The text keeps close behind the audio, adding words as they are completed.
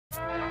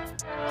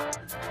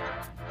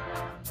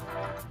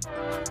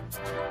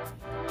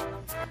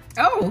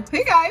Oh,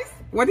 hey guys,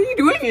 what are you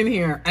doing in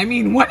here? I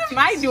mean, what am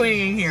I doing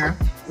in here?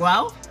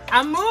 Well,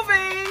 I'm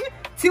moving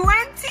to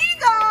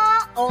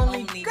Antigua.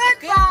 Only good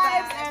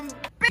vibes and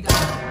big.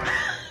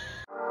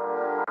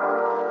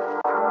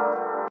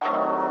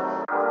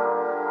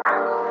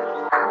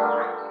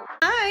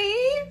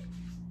 Hi,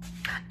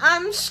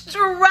 I'm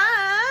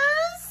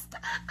stressed.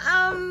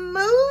 I'm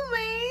moving.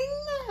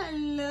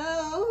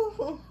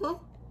 Hello.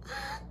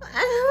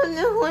 I don't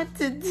know what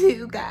to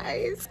do,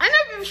 guys. I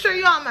never even show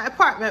you all my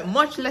apartment,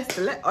 much less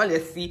to let all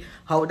you see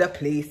how the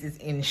place is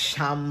in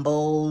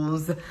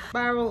shambles.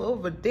 Barrel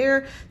over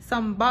there,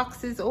 some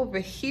boxes over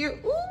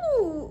here.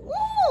 Ooh,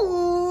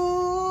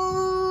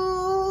 ooh,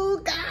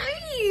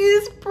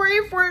 guys,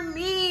 pray for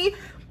me.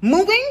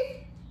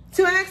 Moving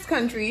to the next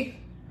country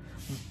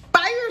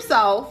by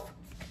yourself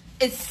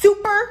is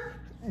super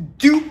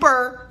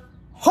duper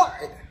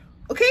hard,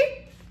 okay?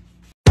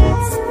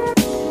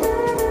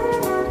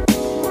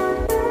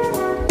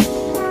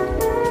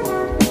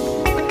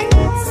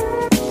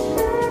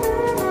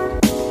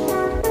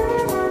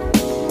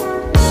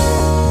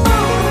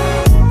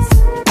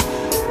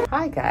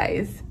 Hi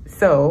guys,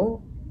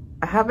 so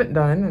I haven't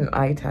done an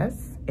eye test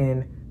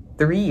in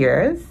 3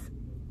 years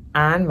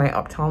and my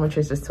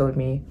optometrist just told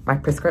me my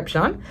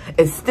prescription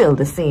is still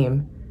the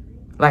same.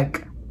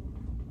 Like,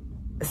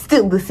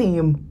 still the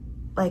same.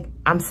 Like,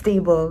 I'm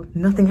stable,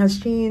 nothing has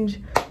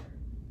changed.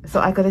 So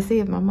I could have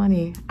saved my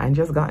money and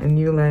just got a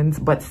new lens,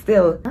 but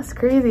still, that's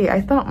crazy.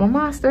 I thought my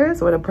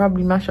masters would have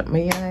probably mashed up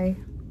my eye,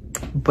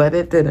 but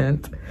it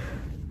didn't.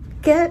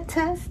 Get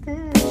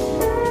tested.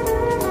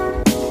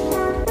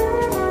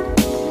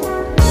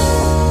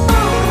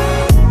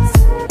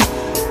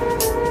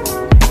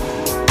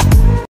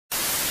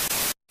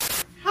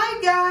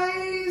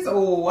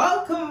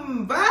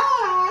 Welcome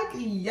back.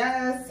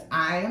 Yes,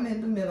 I am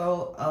in the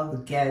middle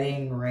of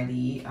getting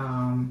ready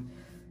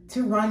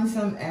to run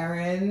some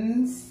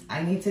errands.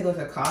 I need to go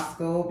to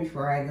Costco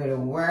before I go to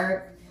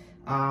work.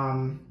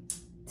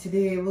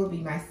 Today will be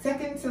my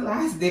second to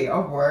last day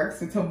of work,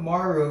 so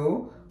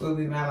tomorrow will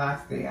be my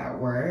last day at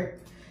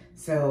work.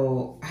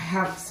 So I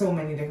have so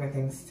many different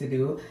things to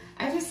do.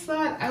 I just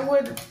thought I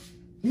would,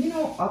 you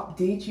know,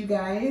 update you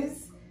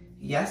guys.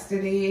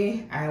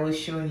 Yesterday, I was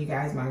showing you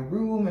guys my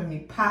room and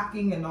me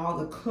packing and all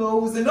the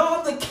clothes and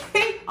all the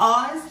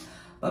chaos.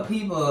 But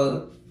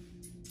people,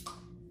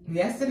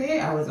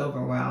 yesterday I was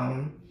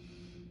overwhelmed.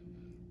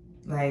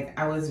 Like,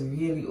 I was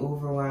really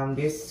overwhelmed.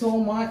 There's so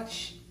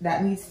much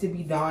that needs to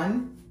be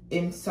done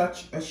in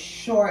such a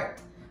short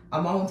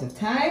amount of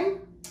time.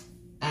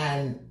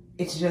 And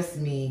it's just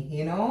me,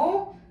 you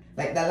know?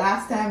 Like, the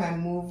last time I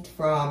moved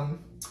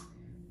from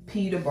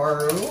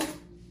Peterborough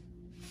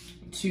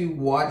to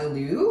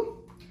Waterloo,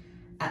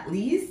 at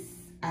least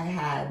I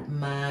had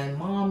my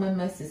mom and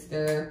my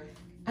sister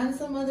and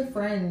some other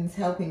friends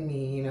helping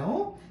me, you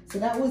know? So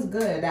that was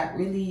good. That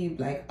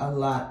relieved like a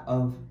lot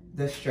of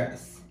the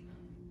stress.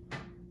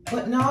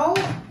 But now,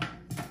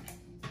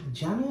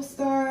 January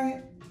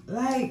start,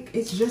 like,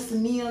 it's just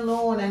me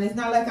alone, and it's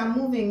not like I'm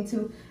moving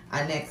to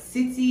a next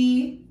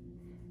city.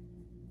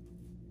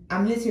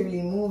 I'm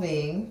literally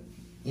moving,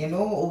 you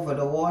know, over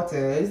the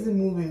waters,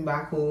 moving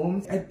back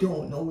home. I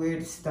don't know where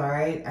to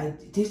start.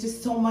 There's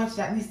just so much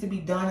that needs to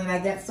be done, and I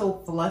get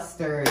so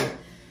flustered.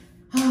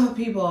 Oh,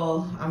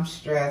 people, I'm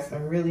stressed.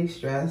 I'm really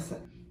stressed.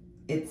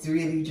 It's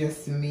really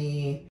just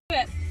me.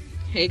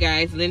 Hey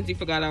guys, Lindsay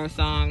forgot our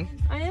song.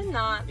 I did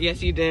not.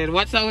 Yes, you did.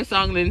 What's our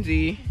song,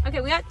 Lindsay? Okay,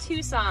 we got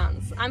 2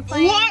 songs. I'm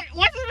playing. What?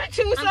 What's the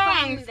 2 songs? I'm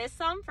playing this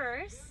song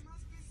first. Is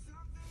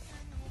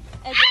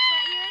this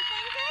what you were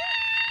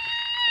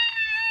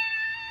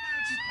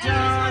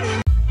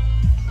thinking?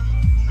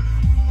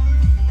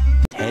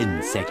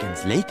 10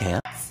 seconds later.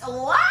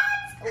 What?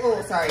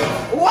 Oh, sorry.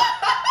 What?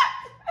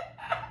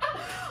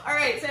 All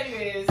right, so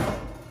anyways,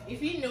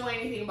 if you know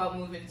anything about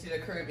moving to the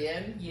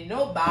Caribbean, you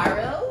know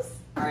barrels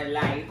are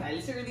life. I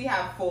literally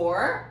have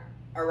 4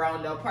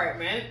 around the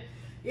apartment.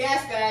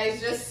 Yes, guys,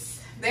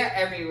 just, they're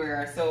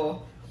everywhere.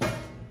 So,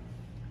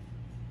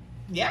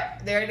 yeah,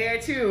 they're there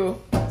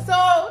too.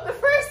 So, the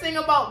first thing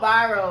about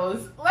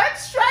barrels,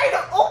 let's try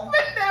to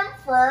open them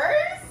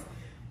first.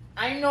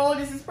 I know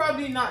this is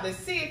probably not the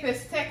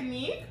safest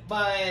technique,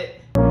 but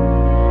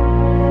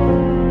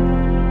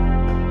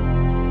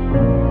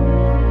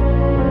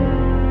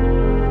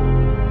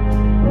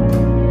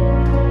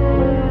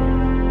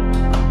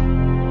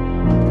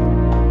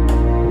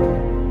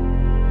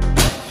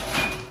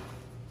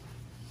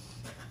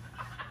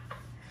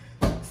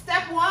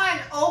step 1,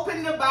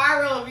 open the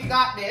barrel. We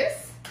got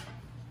this.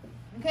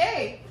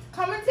 Okay,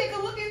 come and take a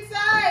look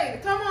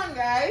inside. Come on,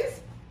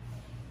 guys.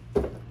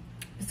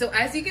 So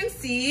as you can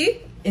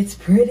see, it's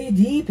pretty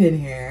deep in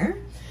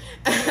here.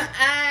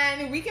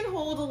 And we can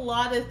hold a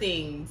lot of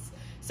things.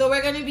 So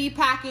we're gonna be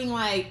packing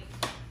like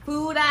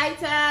food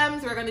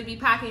items. We're gonna be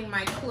packing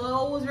my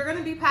clothes. We're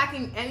gonna be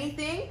packing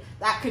anything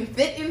that can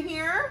fit in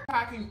here.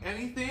 Packing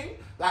anything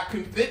that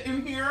can fit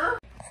in here.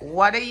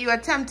 What are you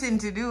attempting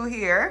to do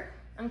here?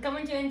 I'm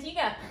coming to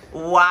Antigua.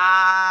 Wow.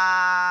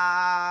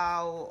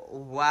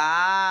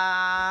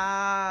 Wow.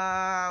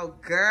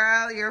 Girl.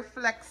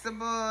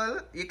 flexible.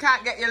 You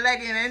can't get your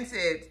leg into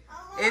it.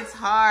 It's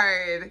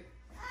hard.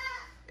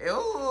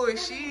 Oh,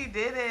 she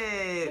did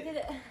it. Look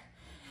at it.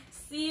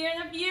 See you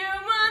in a few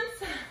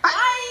months. Bye.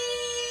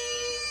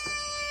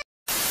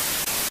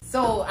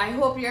 So I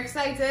hope you're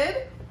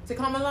excited to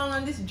come along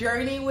on this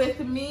journey with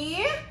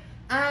me.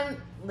 And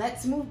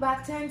let's move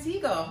back to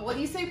Antigua. What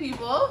do you say,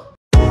 people?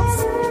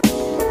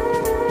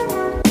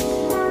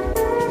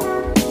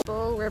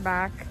 So we're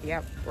back.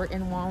 Yep, we're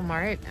in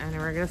Walmart and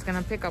we're just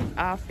gonna pick up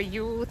a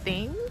few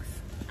things.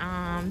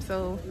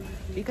 So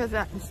because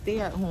at the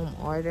stay-at-home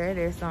order,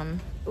 there's some,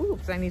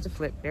 oops, I need to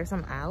flip. There's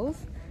some aisles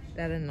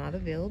that are not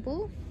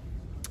available.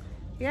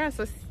 Yeah,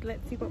 so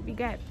let's see what we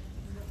get.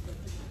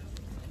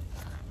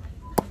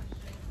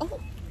 Oh.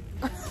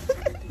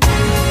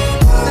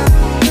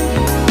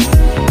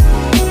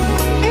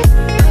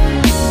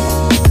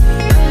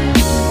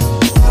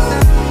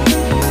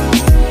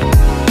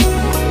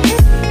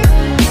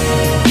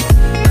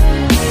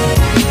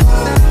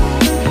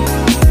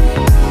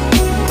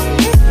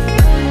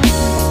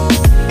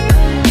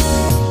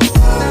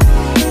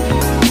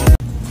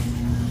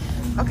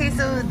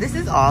 This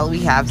is all we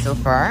have so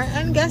far,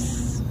 and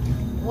guess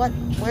what?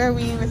 Where are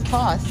we with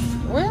cost?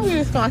 Where are we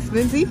with cost,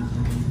 Lindsay?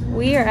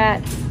 We are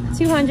at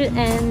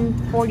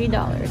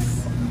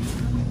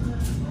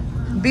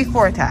 $240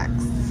 before tax,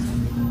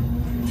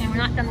 and we're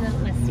not done the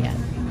list yet.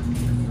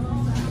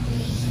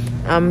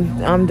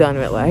 I'm done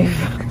with life.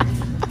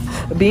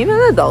 Being an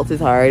adult is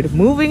hard.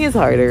 Moving is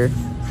harder.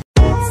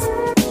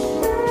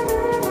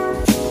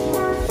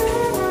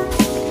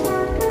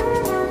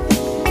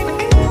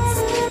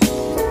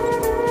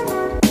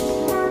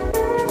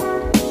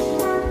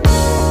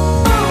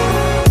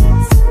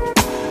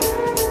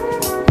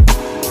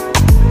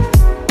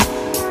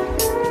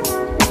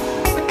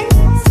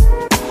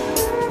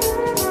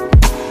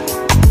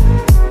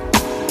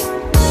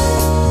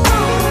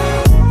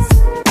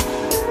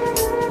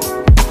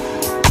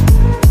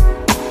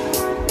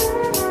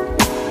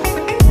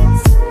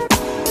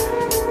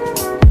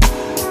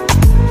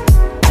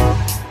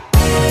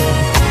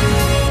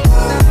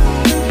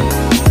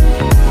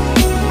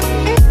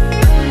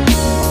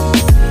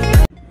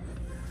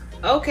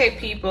 Okay,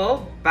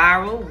 people,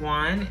 barrel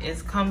 1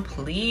 is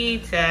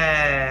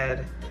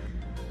completed.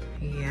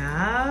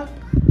 Yep.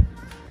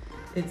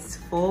 It's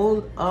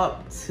full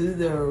up to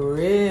the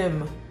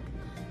rim,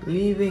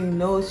 leaving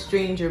no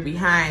stranger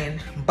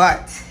behind.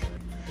 But,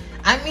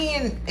 I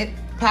mean, it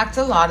packed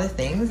a lot of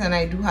things, and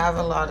I do have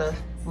a lot of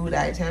food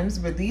items,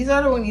 but these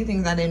are the only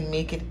things that didn't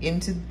make it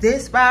into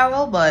this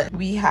barrel. But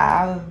we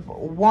have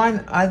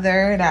one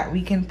other that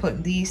we can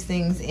put these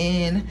things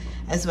in,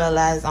 as well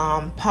as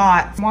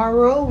pots.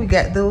 Tomorrow we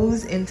get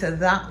those into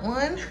that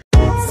one.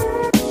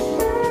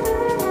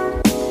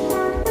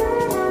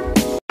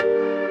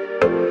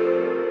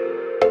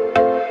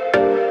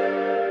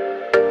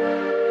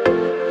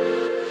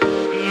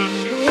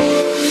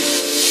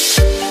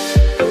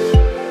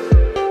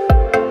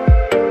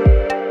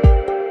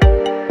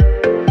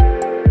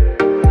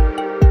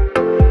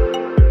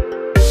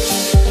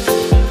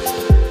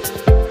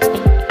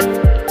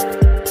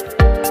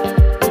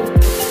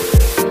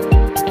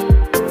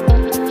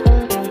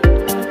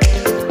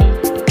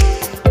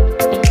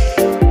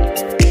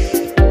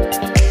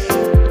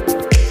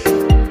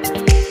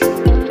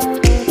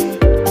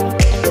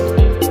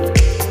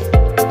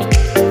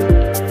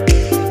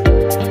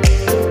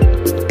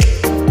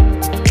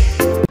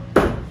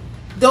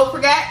 Don't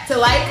forget to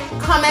like,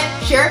 comment,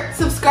 share,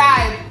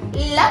 subscribe.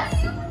 Love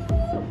you.